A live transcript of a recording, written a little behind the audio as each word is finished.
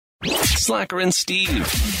Slacker and Steve.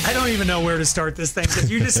 I don't even know where to start this thing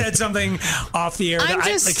because you just said something off the air.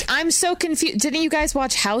 I'm so confused. Didn't you guys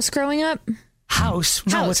watch House growing up? House?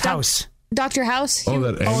 No, what's House? Dr. House?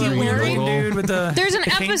 That angry dude with the... There's an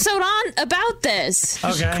episode on about this.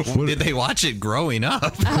 Okay. Did they watch it growing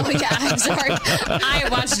up? Oh, yeah, I'm sorry. I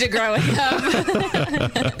watched it growing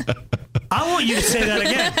up. I want you to say that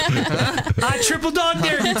again. I triple dog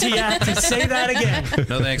dare you to say that again.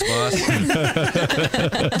 No thanks, boss.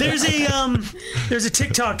 There's a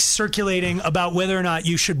TikTok circulating about whether or not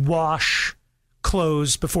you should wash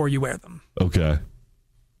clothes before you wear them. Okay.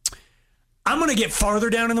 I'm going to get farther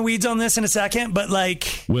down in the weeds on this in a second, but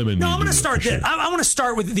women. No, I'm going to start this. I want to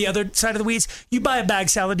start with the other side of the weeds. You buy a bag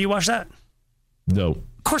salad, do you wash that? No.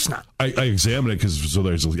 Of course not. I examine it because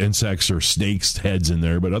there's insects or snakes' heads in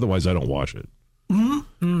there, but otherwise I don't wash it.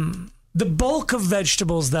 Mm-hmm. The bulk of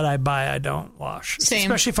vegetables that I buy, I don't wash. Same.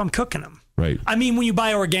 Especially if I'm cooking them. Right. I mean, when you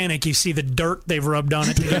buy organic, you see the dirt they've rubbed on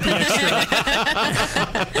it to get the extra.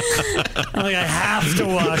 I have to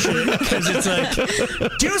wash it because it's do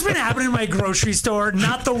you know what's been happening in my grocery store?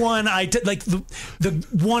 Not the one the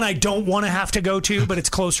one I don't want to have to go to, but it's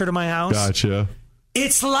closer to my house. Gotcha.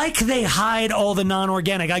 It's like they hide all the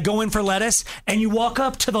non-organic. I go in for lettuce, and you walk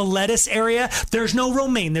up to the lettuce area. There's no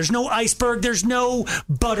romaine. There's no iceberg. There's no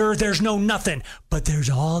butter. There's no nothing. But there's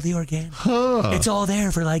all the organic. Huh. It's all there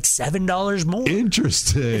for $7 more.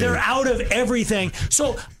 Interesting. They're out of everything.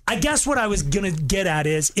 So I guess what I was going to get at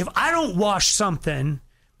is if I don't wash something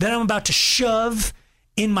that I'm about to shove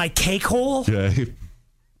in my cake hole, okay.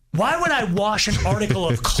 Why would I wash an article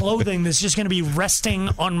of clothing that's just going to be resting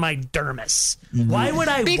on my dermis? Why would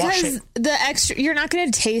I wash it? Because you're not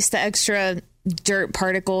going to taste the extra dirt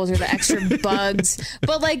particles or the extra bugs.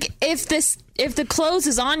 But if the clothes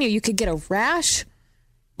is on you, you could get a rash.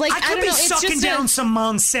 I could be sucking down some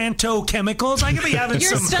Monsanto chemicals. I could be having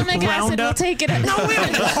your some stomach acid will take it. No,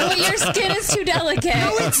 but your skin is too delicate.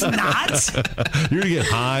 No, it's not. You're gonna get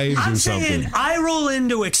hives or something. I'm saying I roll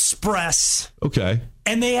into Express. Okay.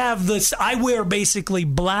 And they have this. I wear basically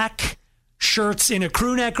black shirts in a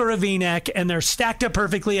crew neck or a V-neck, and they're stacked up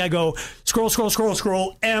perfectly. I go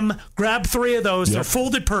scroll, M, grab 3 of those. Yep. They're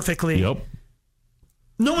folded perfectly. Yep.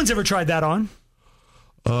 No one's ever tried that on.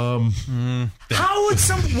 Why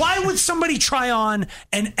would somebody try on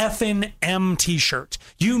an effing M t-shirt?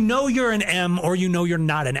 You know you're an M or you know you're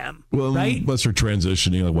not an M, right? Unless they're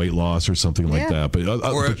transitioning, like weight loss or something like that. But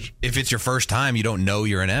if it's your first time, you don't know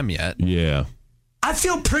you're an M yet. Yeah. I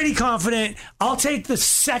feel pretty confident I'll take the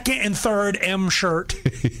second and third M shirt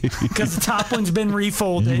because the top one's been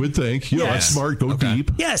refolded. You would think. Yeah, that's smart. Go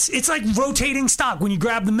deep. Yes, it's like rotating stock. When you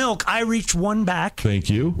grab the milk, I reach one back.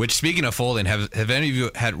 Thank you. Which, speaking of folding, have any of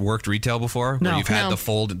you had worked retail before? No. Where you've had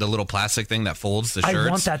the little plastic thing that folds the shirts? I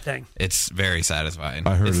want that thing. It's very satisfying.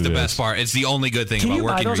 I heard it's it the is. best part. It's the only good thing about working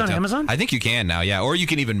retail. Can you buy those on Amazon? I think you can now, yeah. Or you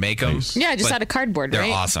can even make them. Yeah, just out of cardboard, they're right?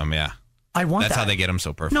 They're awesome, yeah. I want That's that. how they get them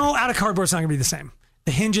so perfect. No, out of cardboard's not going to be the same.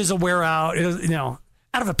 The hinges will wear out.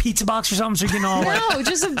 Out of a pizza box or something, so you can all why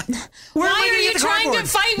are you trying to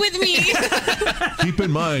fight with me? Keep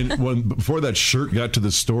in mind, before that shirt got to the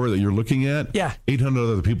store that you're looking at, 800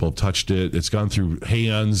 other people have touched it. It's gone through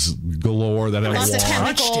hands galore that have lots of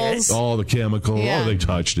chemicals. All the chemicals. Yeah. Oh, they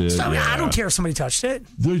touched it. So, I don't care if somebody touched it.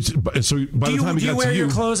 So by the time do you wear your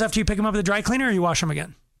clothes after you pick them up at the dry cleaner, or you wash them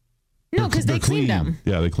again? No, because they cleaned them.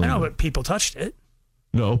 Yeah, they cleaned them. I know, them. but people touched it.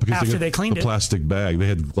 No, because after they cleaned the plastic bag. They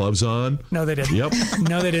had gloves on. No, they didn't. Yep.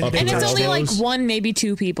 No, they didn't. And it's only one, maybe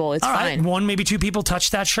 2 people. It's all fine. Right, 1, maybe 2 people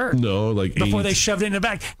touched that shirt. No, before 8. they shoved it in a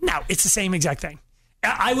bag. No, it's the same exact thing.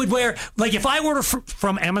 I would wear, if I order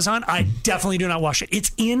from Amazon, I definitely do not wash it.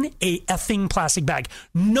 It's in a effing plastic bag.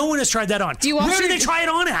 No one has tried that on. Where do they try it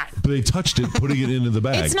on at? But they touched it, putting it into the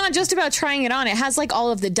bag. It's not just about trying it on. It has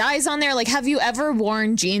all of the dyes on there. Have you ever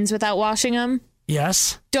worn jeans without washing them?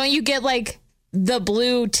 Yes. Don't you get the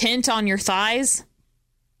blue tint on your thighs?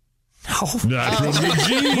 No. Not from the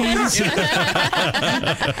jeans.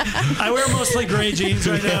 I wear mostly gray jeans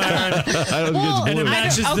right now. And it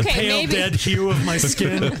matches the pale, dead hue of my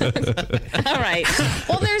skin. All right.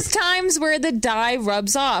 Well, there's times where the dye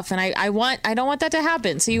rubs off, and I don't want that to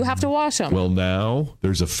happen, so you have to wash them. Well, now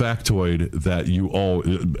there's a factoid that you all,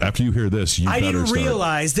 after you hear this, you better didn't start.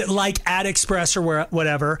 realize that at Express or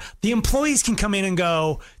whatever, the employees can come in and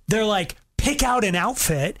go, they're pick out an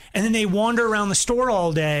outfit, and then they wander around the store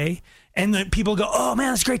all day, and the people go, oh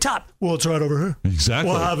man, that's a great top. Well, it's right over here.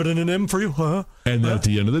 Exactly. We'll have it in an M for you. And then at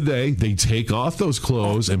the end of the day, they take off those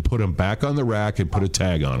clothes and put them back on the rack and put a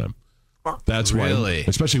tag on them. That's why,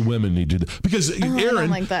 especially women need to do that. Because, Aaron, I don't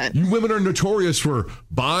like that. You women are notorious for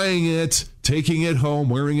buying it, taking it home,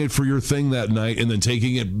 wearing it for your thing that night, and then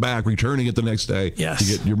taking it back, returning it the next day to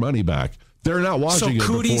get your money back. They're not washing it. So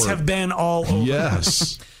cooties have been all over.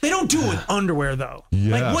 Yes. They don't do it with underwear, though.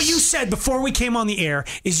 Yes. Like what you said before we came on the air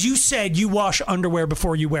is you said you wash underwear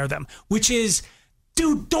before you wear them, which is...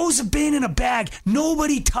 Dude, those have been in a bag.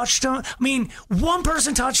 Nobody touched them. I mean, one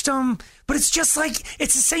person touched them, but it's just like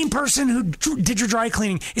it's the same person who did your dry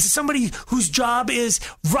cleaning. It's somebody whose job is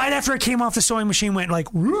right after it came off the sewing machine, went like,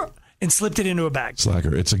 and slipped it into a bag.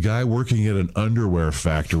 Slacker, it's a guy working at an underwear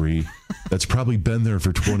factory that's probably been there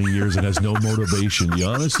for 20 years and has no motivation. You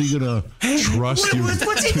honestly gonna trust you?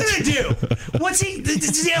 What's he gonna do?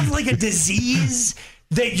 Does he have like a disease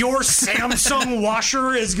that your Samsung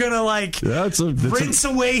washer is gonna rinse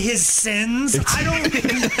away his sins?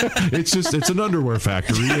 It's an underwear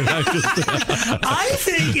factory. I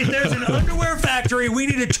think if there's an underwear factory, we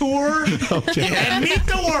need a tour and meet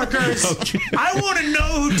the workers. I want to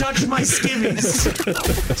know who touched my skivvies.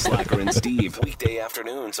 Slacker and Steve, weekday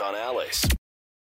afternoons on Alice.